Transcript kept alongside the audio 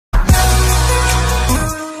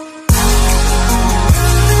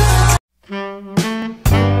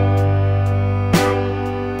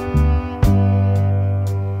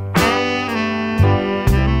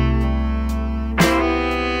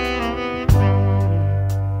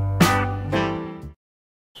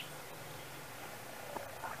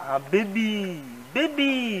Baby,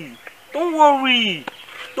 don't worry.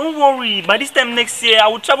 Don't worry. By this time next year, I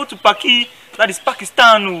will travel to Paki, that is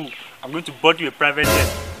Pakistan. I'm going to board you a private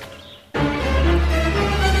jet.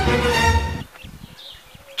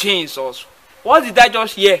 Jesus, what did I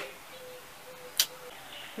just hear?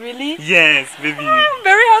 Really? Yes, baby. I'm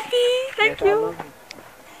very happy. Thank you.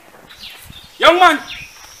 Young man!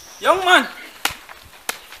 Young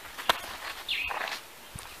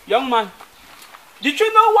man, did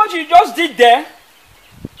you know what you just did there?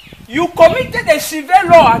 You committed a severe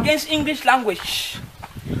law against English language.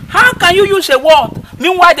 How can you use a word,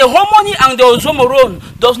 meanwhile the harmony and the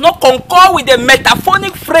oxymoron does not concur with the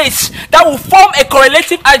metaphoric phrase that will form a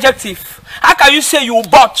correlative adjective? How can you say you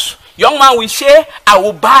bought? Young man will say, I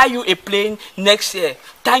will buy you a plane next year.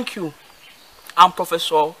 Thank you. I'm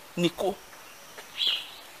Professor Nico.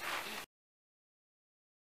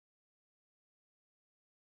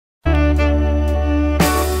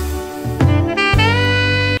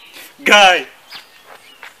 Guy,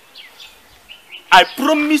 I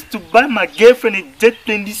promised to buy my girlfriend a jet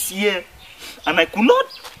plane this year, and I could not.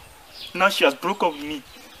 Now she has broke up with me.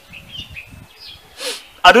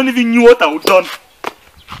 I don't even know what I would done.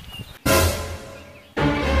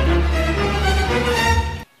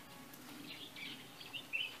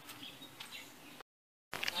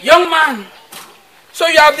 Young man, so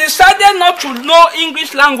you have decided not to know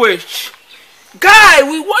English language. Guy,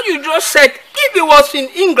 with what you just said, if it was in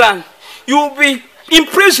England, you will be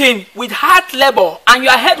imprisoned with hard labor and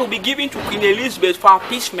your head will be given to Queen Elizabeth for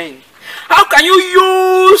appeasement. How can you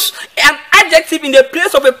use an adjective in the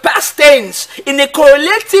place of a past tense in a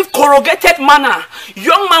correlative, corrugated manner?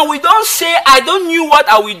 Young man, we don't say, I don't know what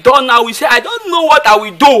I will do now. We say, I don't know what I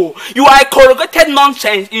will do. You are a corrugated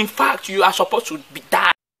nonsense. In fact, you are supposed to be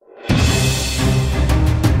died.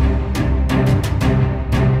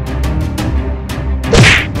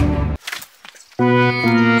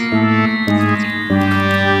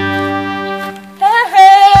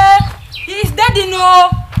 He's dead, you know.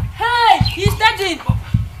 Hey, he's dead.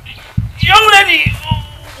 Young lady,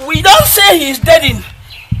 we don't say he's dead.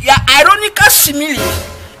 Your ironical simile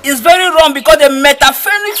is very wrong because the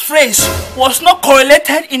metaphoric phrase was not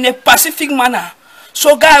correlated in a pacific manner.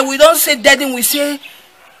 So, guy, we don't say dead, we say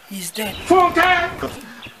he's dead.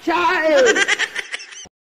 Child!